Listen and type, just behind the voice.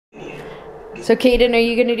So Kaden, are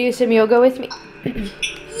you gonna do some yoga with me?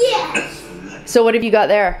 Yes. So what have you got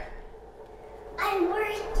there? I'm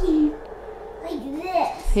working like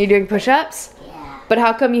this. You're doing push-ups? Yeah. But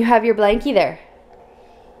how come you have your blankie there?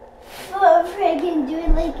 So I can do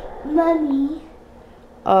it like mommy.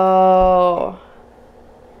 Oh.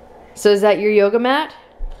 So is that your yoga mat?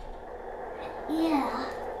 Yeah.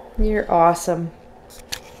 You're awesome.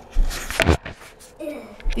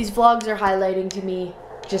 These vlogs are highlighting to me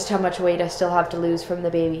just how much weight I still have to lose from the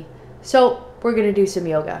baby. So we're gonna do some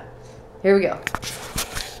yoga. Here we go.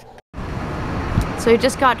 So we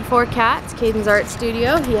just got to 4 Cats, Caden's art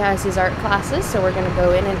studio. He has his art classes, so we're gonna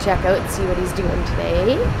go in and check out and see what he's doing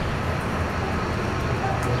today.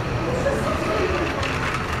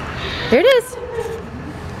 Here it is.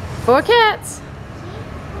 4 Cats.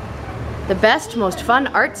 The best, most fun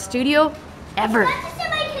art studio ever.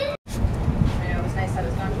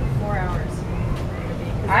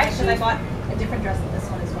 Actually, I bought a different dress than this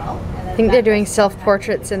one as well. And I think they're doing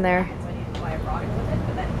self-portraits in there.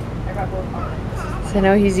 So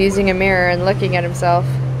now he's using a mirror and looking at himself.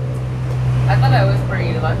 I thought I was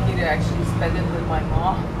pretty lucky to actually spend it with my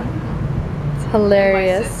mom. It's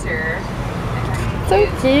hilarious. My sister. So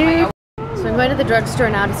cute. So I'm going to the drugstore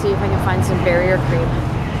now to see if I can find some barrier cream.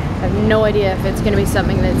 I have no idea if it's going to be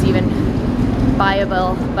something that's even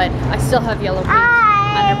viable, but I still have yellow paint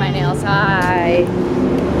under my nails. Hi.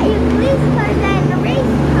 Are you please put that in the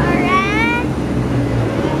race car and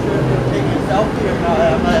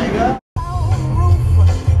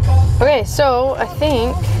Okay, so I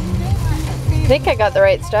think I got the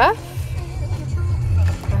right stuff.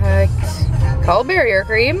 It's called barrier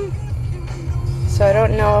cream. So I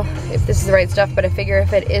don't know if this is the right stuff, but I figure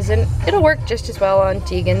if it isn't, it'll work just as well on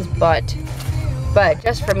Tegan's butt. But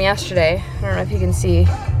just from yesterday, I don't know if you can see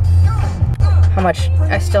how much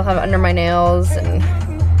I still have under my nails, and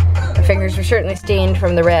my fingers were certainly stained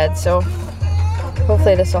from the red, so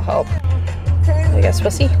hopefully this will help. I guess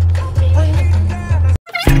we'll see.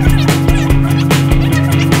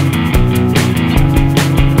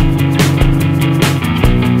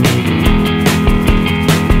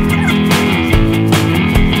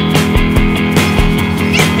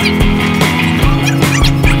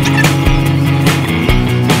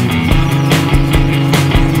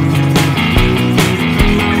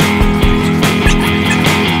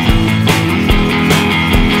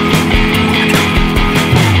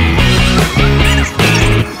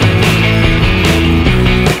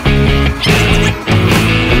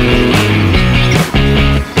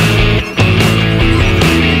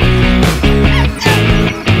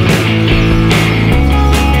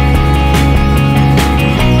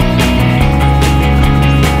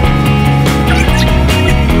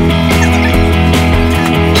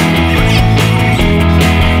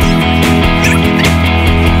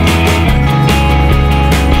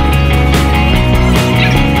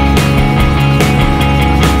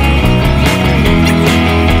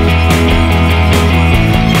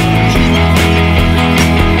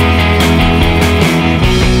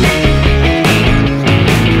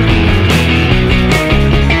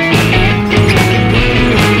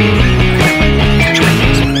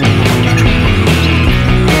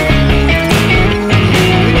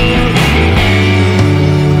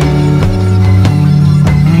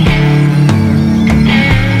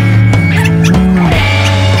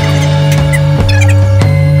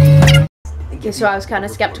 So I was kind of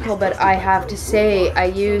skeptical, but I have to say I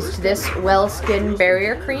used this Well-Skin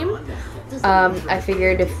barrier cream. I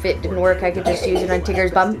figured if it didn't work, I could just use it on Tigger's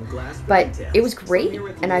bum, but it was great,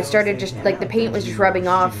 and I started just, like, the paint was just rubbing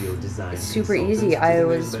off super easy. I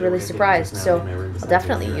was really surprised, so I'll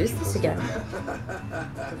definitely use this again.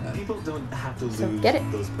 So get it.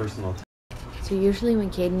 So usually when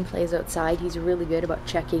Caden plays outside, he's really good about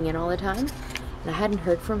checking in all the time, and I hadn't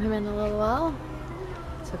heard from him in a little while.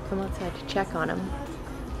 So I've come outside to check on him,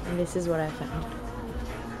 and this is what I found.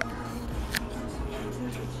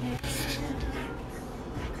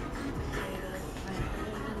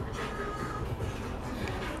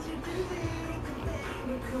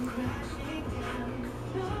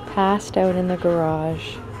 Passed out in the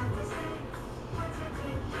garage.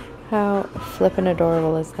 How flippin'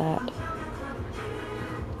 adorable is that?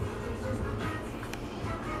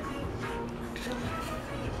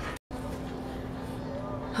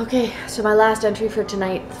 Okay, so my last entry for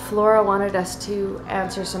tonight, Flora wanted us to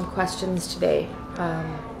answer some questions today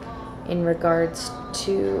in regards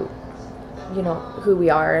to, you know, who we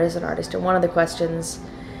are as an artist. And one of the questions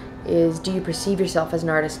is, do you perceive yourself as an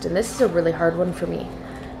artist? And this is a really hard one for me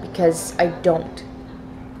because I don't.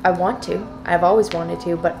 I want to. I've always wanted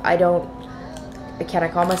to, but I don't. Can I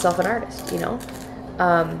call myself an artist, you know?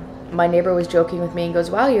 my neighbor was joking with me and goes,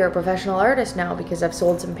 wow, you're a professional artist now because I've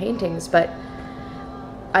sold some paintings. But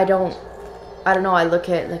I don't know, I look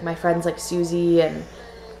at like my friends like Susie and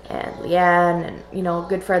Leanne and, you know,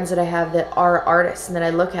 good friends that I have that are artists, and that I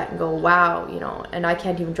look at and go, wow, you know, and I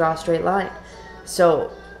can't even draw a straight line.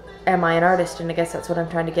 So am I an artist? And I guess that's what I'm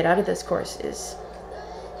trying to get out of this course, is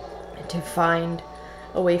to find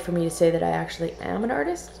a way for me to say that I actually am an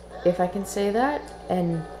artist, if I can say that.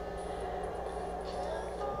 And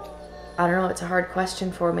I don't know, it's a hard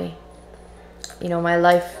question for me. You know, my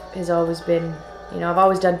life has always been, you know, I've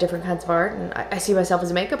always done different kinds of art, and I see myself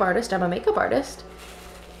as a makeup artist. I'm a makeup artist,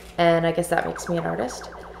 and I guess that makes me an artist.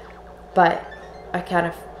 But I kind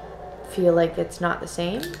of feel like it's not the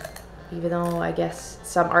same, even though I guess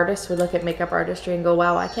some artists would look at makeup artistry and go,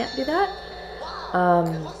 wow, I can't do that.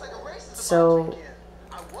 So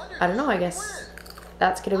I don't know, I guess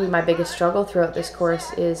that's going to be my biggest struggle throughout this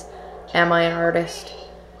course is, am I an artist?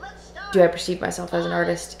 Do I perceive myself as an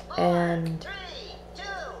artist? And,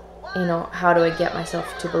 you know, how do I get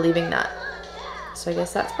myself to believing that? So I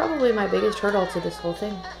guess that's probably my biggest hurdle to this whole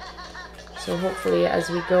thing. So hopefully as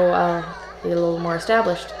we go, I'll be a little more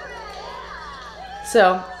established.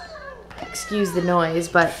 So, excuse the noise,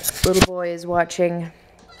 but little boy is watching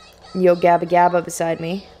Yo Gabba Gabba beside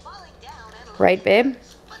me. Right, babe?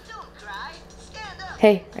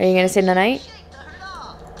 Hey, are you gonna say night?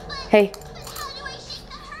 Hey.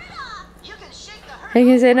 Are you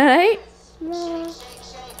gonna say night?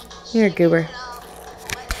 You're a goober.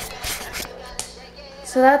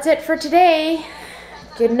 So that's it for today.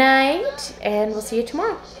 Good night, and we'll see you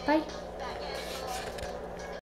tomorrow. Bye.